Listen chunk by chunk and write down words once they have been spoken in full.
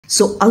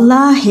So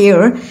Allah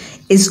here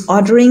is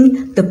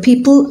ordering the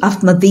people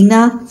of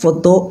Medina, for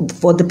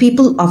the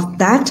people of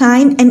that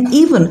time, and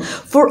even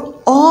for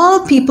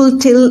all people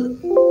till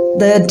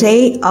the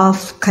day of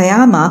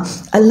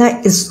Qiyamah. Allah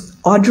is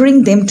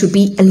ordering them to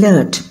be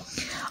alert,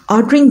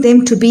 ordering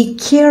them to be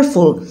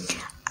careful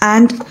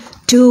and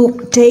to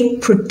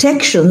take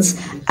protections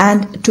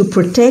and to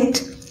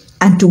protect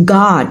and to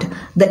guard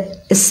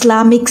the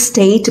Islamic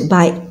State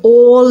by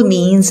all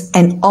means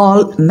and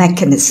all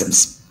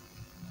mechanisms.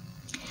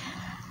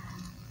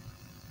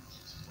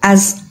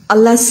 As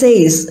Allah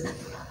says,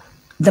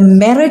 the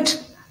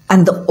merit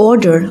and the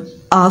order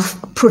of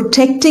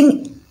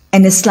protecting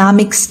an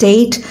Islamic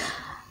State,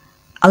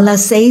 Allah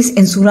says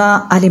in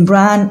Surah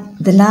Al-Imran,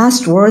 the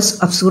last verse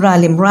of Surah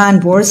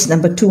Al-Imran, verse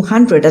number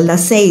 200, Allah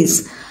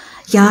says,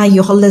 Ya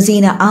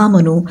ayyuhallazina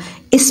amanu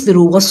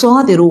isbiru wa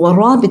sabiru wa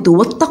rabitu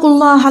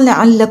wattaqullaha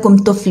la'allakum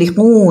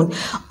tuflihun.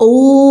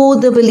 O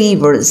the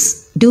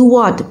believers, do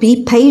what?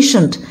 Be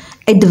patient.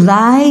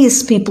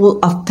 Advise people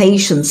of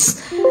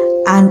patience.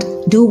 And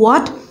do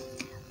what?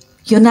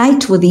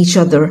 Unite with each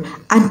other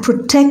and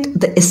protect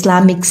the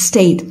Islamic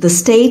State,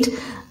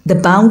 the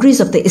boundaries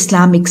of the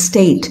Islamic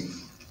State.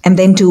 And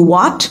then do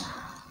what?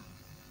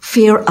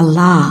 Fear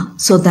Allah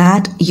so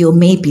that you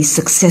may be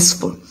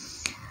successful.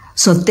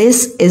 So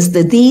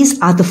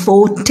these are the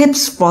 4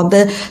 tips for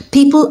the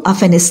people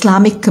of an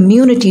Islamic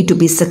community to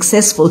be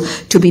successful: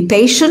 to be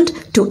patient,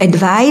 to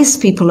advise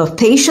people of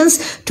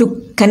patience,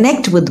 to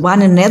connect with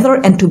one another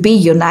and to be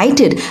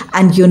united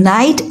and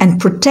unite and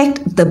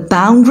protect the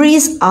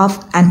boundaries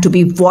of and to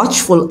be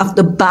watchful of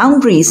the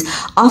boundaries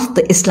of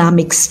the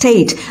Islamic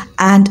State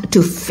and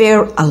to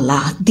fear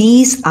Allah.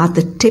 These are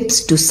the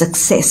tips to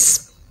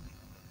success.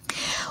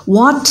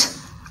 What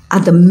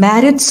are the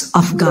merits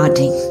of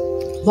guarding?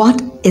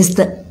 What is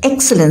the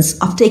excellence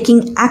of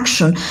taking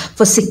action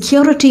for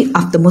security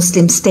of the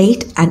Muslim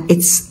state and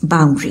its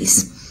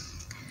boundaries?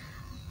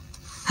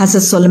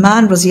 Hazrat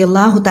Sulaiman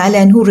Raziyallahu Ta'ala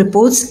anhu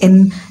reports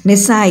in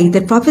Nisa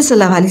that Prophet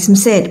Sallallahu Alaihi Wasallam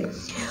said,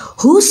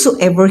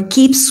 whosoever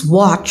keeps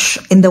watch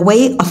in the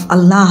way of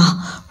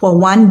Allah for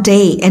one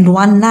day and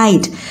one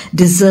night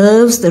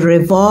deserves the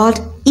reward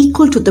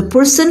equal to the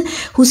person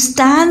who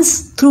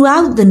stands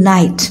throughout the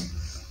night,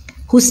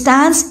 who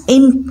stands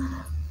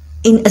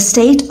in a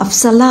state of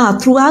salah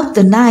throughout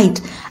the night,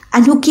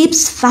 and who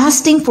keeps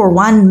fasting for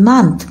 1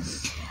 month.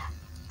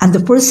 And the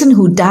person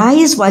who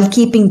dies while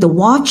keeping the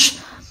watch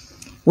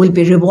will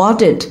be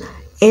rewarded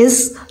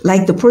is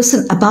like the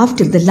person above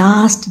till the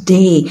last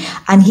day,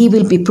 and he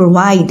will be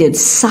provided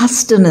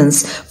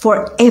sustenance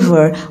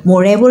forever.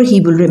 Moreover,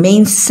 he will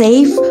remain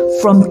safe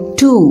from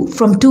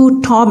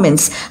two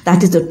torments,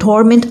 that is the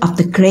torment of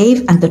the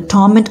grave and the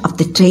torment of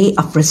the day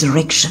of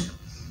resurrection.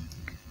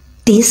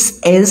 This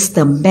is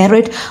the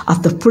merit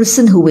of the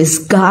person who is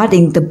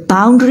guarding the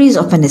boundaries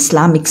of an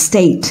Islamic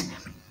state.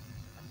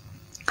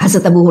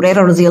 Hazrat Abu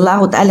Hurairah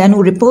Raziyallahu Ta'ala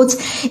anhu reports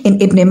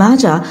in Ibn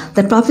Majah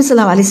that Prophet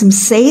Sallallahu Alaihi Wasallam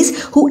says,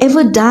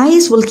 whoever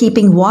dies while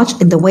keeping watch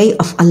in the way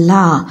of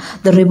Allah,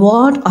 the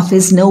reward of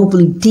his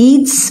noble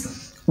deeds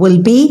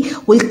will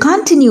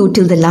continue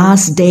till the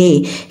last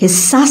day. His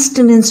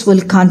sustenance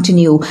will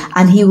continue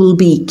and he will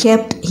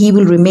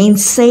remain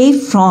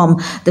safe from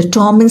the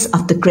torments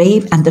of the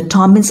grave and the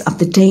torments of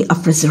the day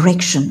of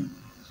resurrection.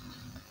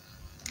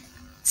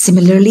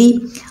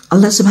 Similarly,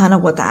 Allah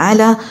subhanahu wa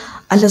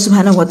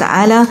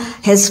ta'ala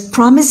has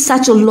promised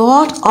such a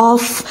lot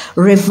of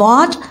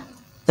reward.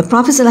 The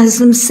Prophet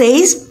ﷺ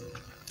says,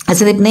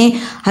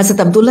 Hazrat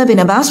Abdullah bin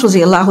Abbas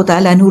Raziyallahu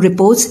Ta'ala anhu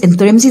reports in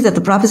Tirmidhi that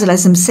the Prophet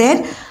ﷺ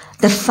said,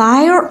 the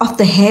fire of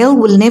the hell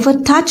will never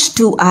touch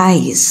 2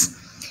 eyes.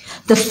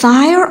 The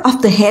fire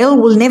of the hell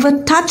will never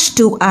touch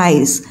 2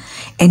 eyes.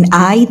 An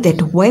eye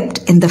that wept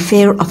in the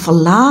fear of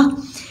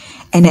Allah,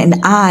 and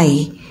an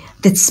eye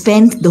that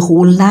spent the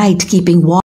whole night keeping watch